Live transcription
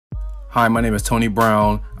Hi, my name is Tony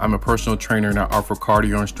Brown. I'm a personal trainer and I offer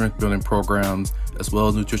cardio and strength building programs as well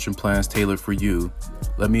as nutrition plans tailored for you.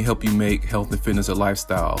 Let me help you make health and fitness a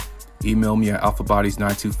lifestyle. Email me at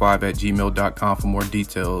alphabodies925@gmail.com for more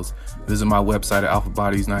details. Visit my website at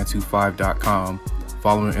alphabodies925.com.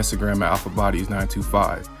 Follow me on Instagram at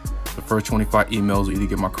alphabodies925. The first 25 emails will either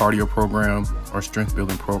get my cardio program or strength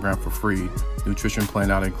building program for free, nutrition plan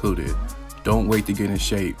not included. Don't wait to get in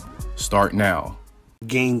shape. Start now.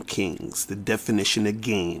 Game Kings, the definition of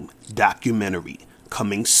game, documentary,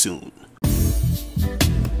 coming soon.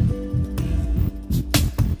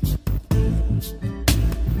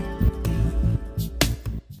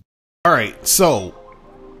 All right, so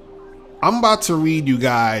I'm about to read you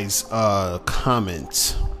guys a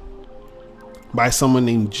comment by someone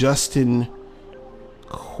named Justin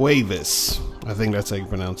Cuevas. I think that's how you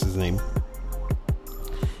pronounce his name.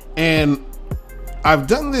 And I've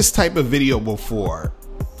done this type of video before,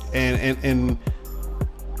 and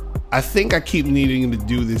I think I keep needing to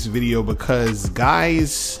do this video because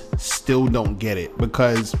guys still don't get it,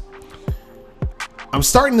 because I'm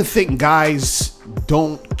starting to think guys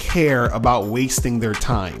don't care about wasting their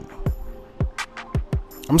time.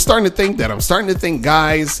 I'm starting to think that. I'm starting to think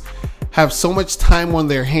guys have so much time on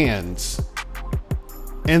their hands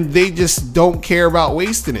and they just don't care about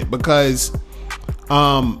wasting it because,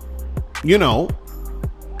 you know,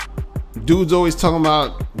 dudes always talking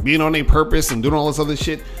about being on a purpose and doing all this other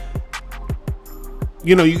shit.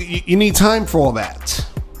 You know, you need time for all that,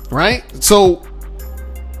 right? So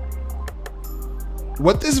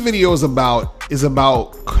what this video is about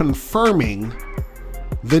confirming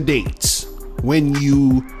the dates when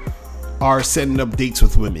you are setting up dates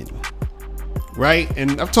with women, right?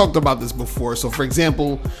 And I've talked about this before. So for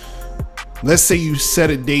example, let's say you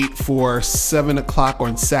set a date for 7 o'clock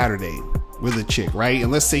on Saturday with a chick, right?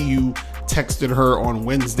 And let's say you texted her on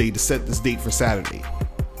Wednesday to set this date for Saturday,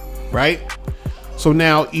 right? So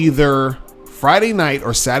now either Friday night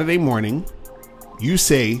or Saturday morning, you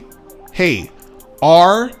say, hey,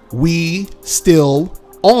 are we still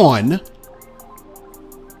on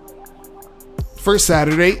for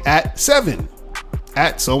Saturday at 7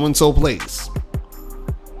 at so-and-so place,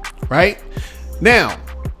 right? Now,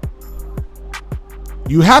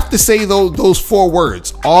 you have to say those 4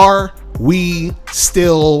 words. Are we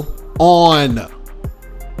still on?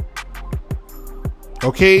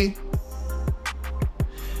 Okay.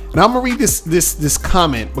 Now I'm gonna read this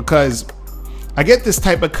comment because I get this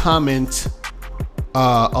type of comment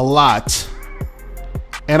a lot,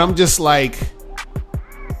 and I'm just like,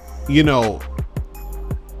 you know,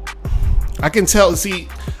 I can tell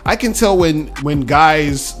when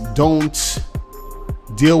guys don't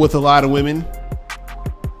deal with a lot of women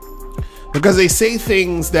because they say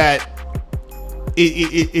things that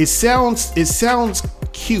it sounds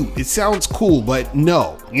cute, it sounds cool, but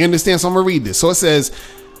no, you understand? So I'm gonna read this. So it says,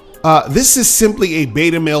 this is simply a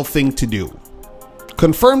beta male thing to do.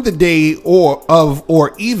 Confirm the day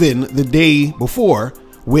or even the day before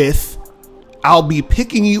with, I'll be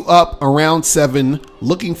picking you up around 7,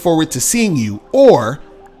 looking forward to seeing you, or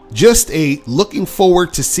just a looking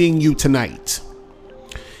forward to seeing you tonight.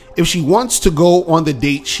 If she wants to go on the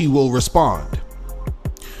date, she will respond.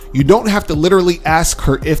 You don't have to literally ask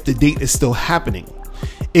her if the date is still happening.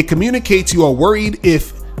 It communicates you are worried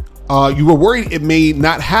if you were worried it may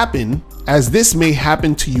not happen, as this may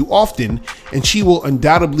happen to you often, and she will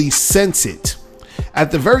undoubtedly sense it.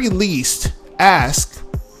 At the very least, ask,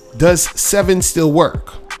 does 7 still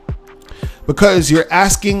work? Because you're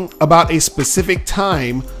asking about a specific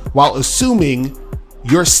time while assuming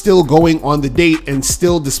you're still going on the date and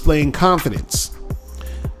still displaying confidence.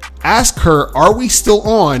 Ask her, are we still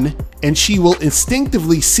on? And she will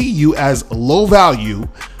instinctively see you as low value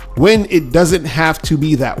when it doesn't have to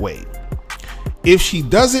be that way. If she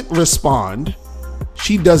doesn't respond,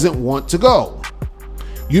 she doesn't want to go.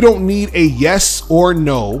 You don't need a yes or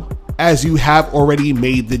no, as you have already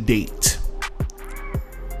made the date.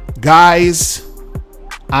 Guys,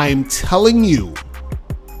 I'm telling you,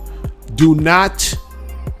 do not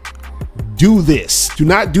do this. Do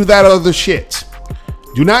not do that other shit.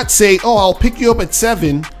 Do not say, oh, I'll pick you up at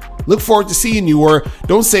 7. Look forward to seeing you. Or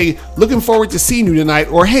don't say, looking forward to seeing you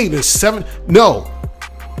tonight. Or, hey, there's 7. No.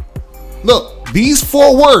 Look, these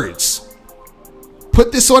 4 words.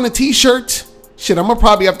 Put this on a t-shirt. Shit, I'm going to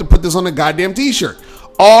probably have to put this on a goddamn t-shirt.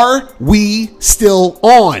 Are we still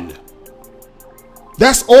on?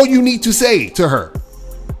 That's all you need to say to her.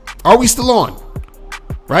 Are we still on?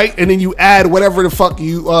 Right? And then you add whatever the fuck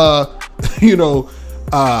you, you know,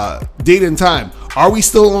 date and time. Are we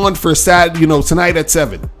still on for tonight at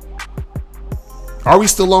 7? Are we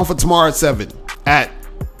still on for tomorrow at 7 at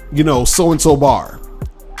so-and-so bar.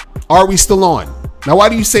 Are we still on? Now, why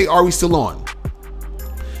do you say, are we still on?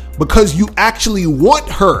 Because you actually want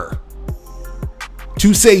her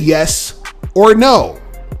to say yes or no.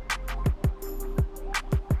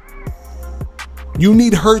 You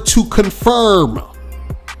need her to confirm.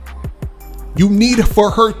 You need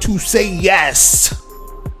for her to say yes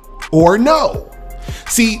or no.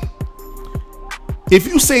 See, if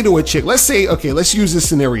you say to a chick, let's use this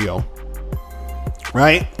scenario,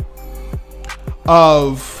 right?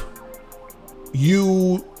 Of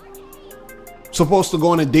you supposed to go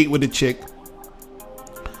on a date with a chick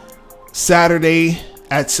Saturday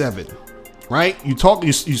at 7, right?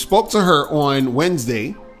 You spoke to her on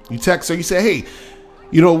Wednesday. You text her, you say, hey,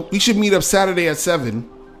 we should meet up Saturday at 7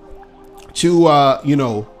 to,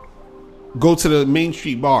 go to the Main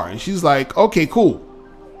Street bar. And she's like, okay, cool.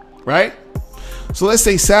 Right? So let's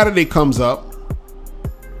say Saturday comes up,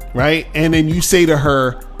 right? And then you say to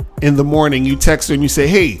her in the morning, you text her and you say,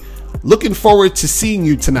 hey, looking forward to seeing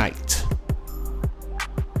you tonight.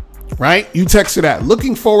 Right? You text her that,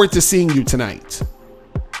 looking forward to seeing you tonight.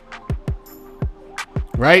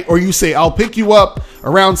 Right? Or you say, I'll pick you up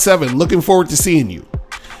around 7, looking forward to seeing you.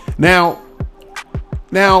 Now,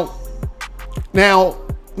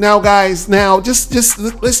 guys,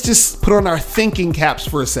 let's just put on our thinking caps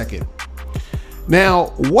for a second. Now,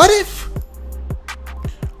 what if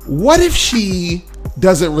she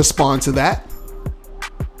doesn't respond to that?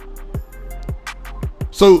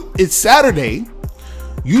 So it's Saturday.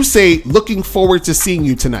 You say, looking forward to seeing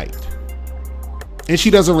you tonight. And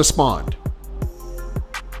she doesn't respond.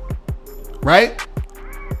 Right?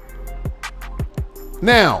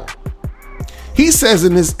 Now, he says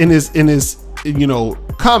in his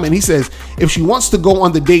comment, he says, if she wants to go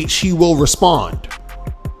on the date, she will respond.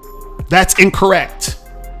 That's incorrect.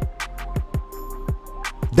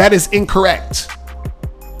 That is incorrect.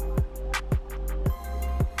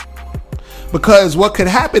 Because what could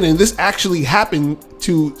happen, and this actually happened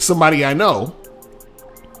to somebody I know,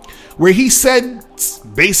 where he said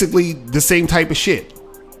basically the same type of shit.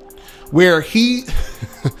 Where he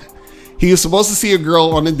was supposed to see a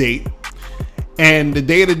girl on a date, and the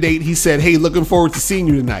day of the date, he said, hey, looking forward to seeing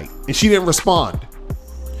you tonight. And she didn't respond.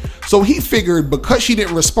 So he figured because she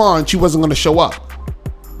didn't respond, she wasn't going to show up.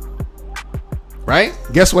 Right?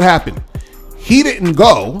 Guess what happened? He didn't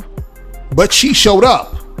go, but she showed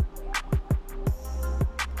up.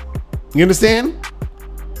 You understand?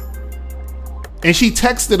 And she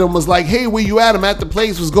texted him, was like, hey, where you at? I'm at the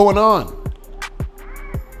place. What's going on?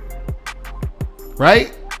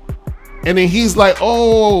 Right? And then he's like,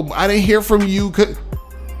 oh, I didn't hear from you.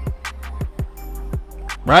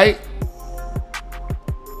 Right?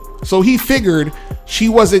 So he figured she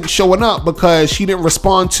wasn't showing up because she didn't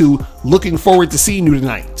respond to looking forward to seeing you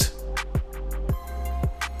tonight.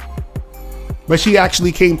 But she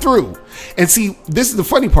actually came through. And see, this is the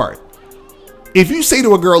funny part. If you say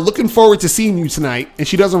to a girl, looking forward to seeing you tonight, and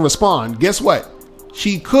she doesn't respond, guess what?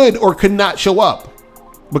 She could or could not show up.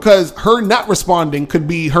 Because her not responding could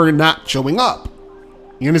be her not showing up.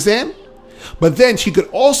 You understand? But then she could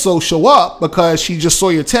also show up because she just saw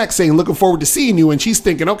your text saying, looking forward to seeing you. And she's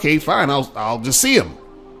thinking, okay, fine, I'll just see him.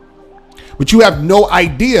 But you have no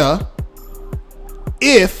idea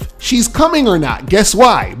if she's coming or not. Guess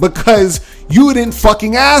why? Because you didn't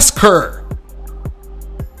fucking ask her.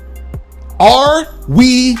 Are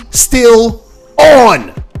we still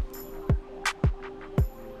on?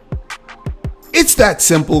 It's that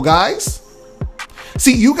simple, guys.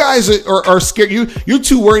 See, you guys are scared. You're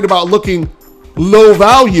too worried about looking low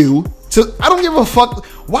value. I don't give a fuck.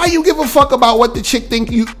 Why you give a fuck about what the chick think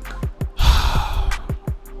you...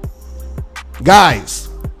 Guys,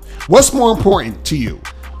 what's more important to you?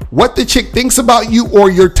 What the chick thinks about you or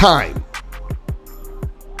your time?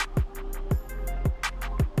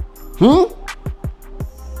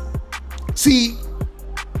 See,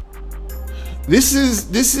 this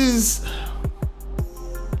is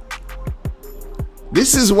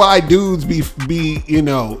why dudes be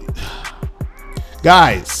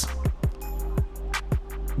guys,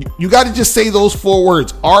 you got to just say those 4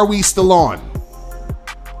 words. Are we still on?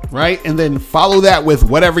 Right? And then follow that with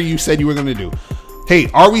whatever you said you were going to do. Hey,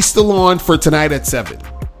 are we still on for tonight at 7?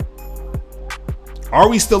 Are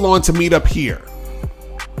we still on to meet up here?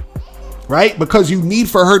 Right? Because you need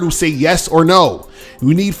for her to say yes or no.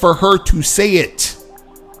 You need for her to say it.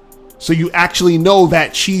 So you actually know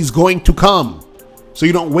that she's going to come. So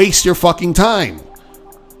you don't waste your fucking time.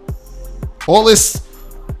 All this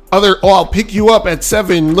other, oh, I'll pick you up at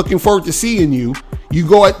 7, looking forward to seeing you. You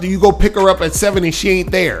go pick her up at 7 and she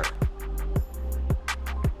ain't there.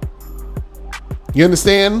 You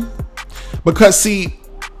understand? Because see,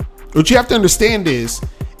 What you have to understand is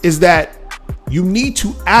that you need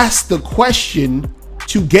to ask the question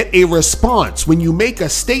to get a response. When you make a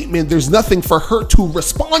statement, there's nothing for her to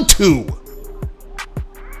respond to.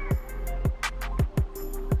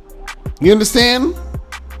 You understand?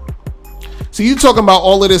 So you talking about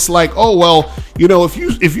all of this like, oh, well, you know, if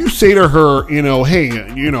you say to her, you know,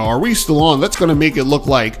 hey, you know, are we still on? That's going to make it look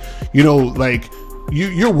like, you know, like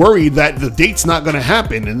you're worried that the date's not going to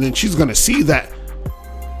happen. And then she's going to see that.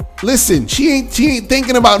 Listen, she ain't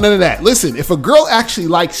thinking about none of that. Listen, if a girl actually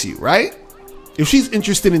likes you, right? If she's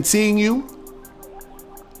interested in seeing you,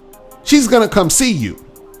 she's going to come see you.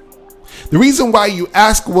 The reason why you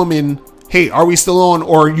ask a woman, hey, are we still on?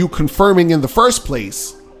 Or are you confirming in the first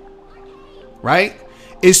place? Right?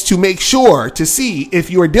 Is to make sure to see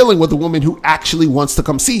if you are dealing with a woman who actually wants to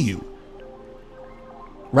come see you.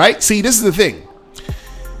 Right? See, this is the thing.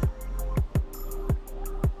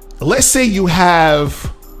 Let's say you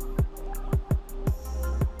have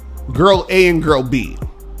girl A and girl B.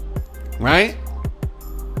 Right?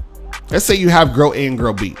 Let's say you have girl A and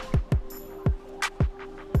girl B.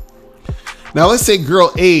 Now, let's say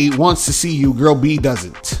girl A wants to see you, girl B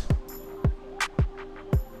doesn't.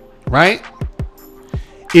 Right?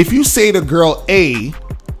 If you say to girl A,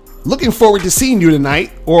 looking forward to seeing you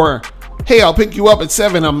tonight, or hey, I'll pick you up at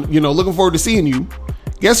 7. I'm, looking forward to seeing you.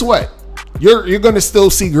 Guess what? You're going to still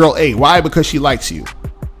see girl A. Why? Because she likes you.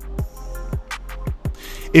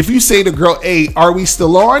 If you say to girl A, are we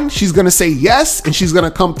still on? She's going to say yes, and she's going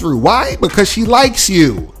to come through. Why? Because she likes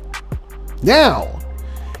you. Now,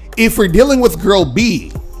 if we're dealing with girl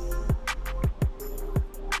B,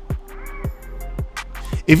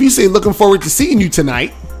 if you say looking forward to seeing you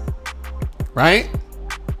tonight, right?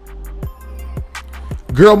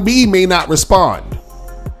 Girl B may not respond.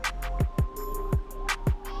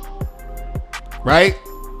 Right?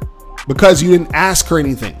 Because you didn't ask her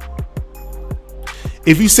anything.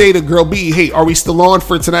 If you say to girl B, hey, are we still on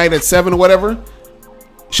for tonight at 7 or whatever?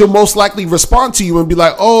 She'll most likely respond to you and be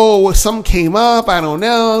like, oh, something came up. I don't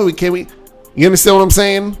know. You understand what I'm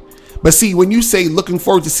saying? But see, when you say looking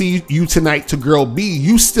forward to see you tonight to girl B,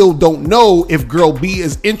 you still don't know if girl B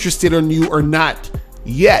is interested in you or not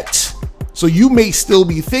yet. So you may still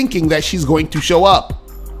be thinking that she's going to show up.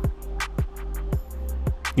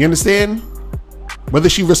 You understand? Whether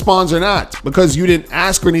she responds or not, because you didn't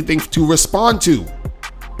ask her anything to respond to.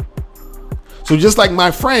 So just like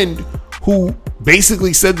my friend who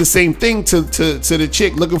basically said the same thing to the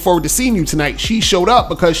chick looking forward to seeing you tonight, she showed up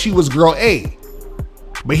because she was girl A.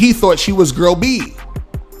 But he thought she was girl B.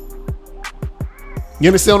 You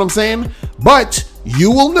understand what I'm saying? But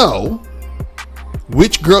you will know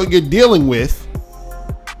which girl you're dealing with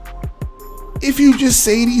if you just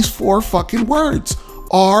say these 4 fucking words.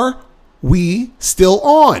 Are we still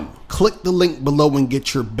on? Click the link below and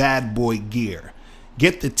get your bad boy gear.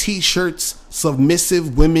 Get the t-shirts.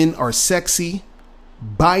 Submissive women are sexy,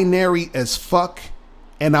 binary as fuck,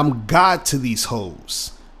 and I'm God to these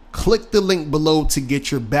hoes. Click the link below to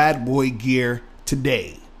get your bad boy gear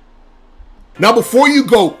today. Now, before you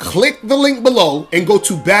go, click the link below and go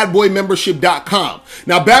to badboymembership.com.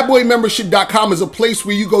 Now, badboymembership.com is a place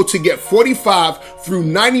where you go to get 45 through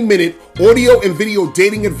 90-minute audio and video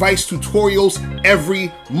dating advice tutorials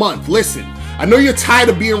every month. Listen, I know you're tired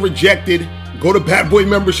of being rejected. Go to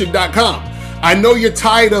badboymembership.com. I know you're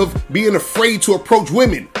tired of being afraid to approach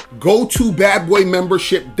women. Go to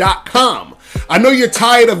badboymembership.com. I know you're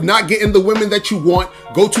tired of not getting the women that you want.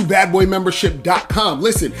 Go to badboymembership.com.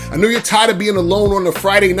 Listen, I know you're tired of being alone on a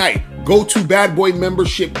Friday night. Go to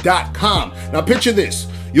badboymembership.com. Now picture this.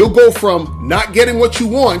 You'll go from not getting what you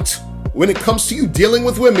want when it comes to you dealing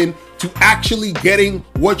with women to actually getting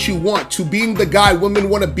what you want, to being the guy women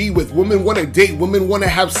want to be with, women want to date, women want to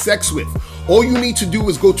have sex with. All you need to do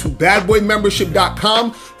is go to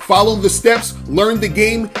badboymembership.com, follow the steps, learn the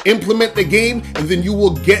game, implement the game, and then you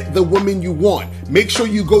will get the woman you want. Make sure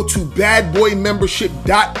you go to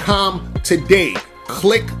badboymembership.com today.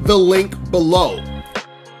 Click the link below.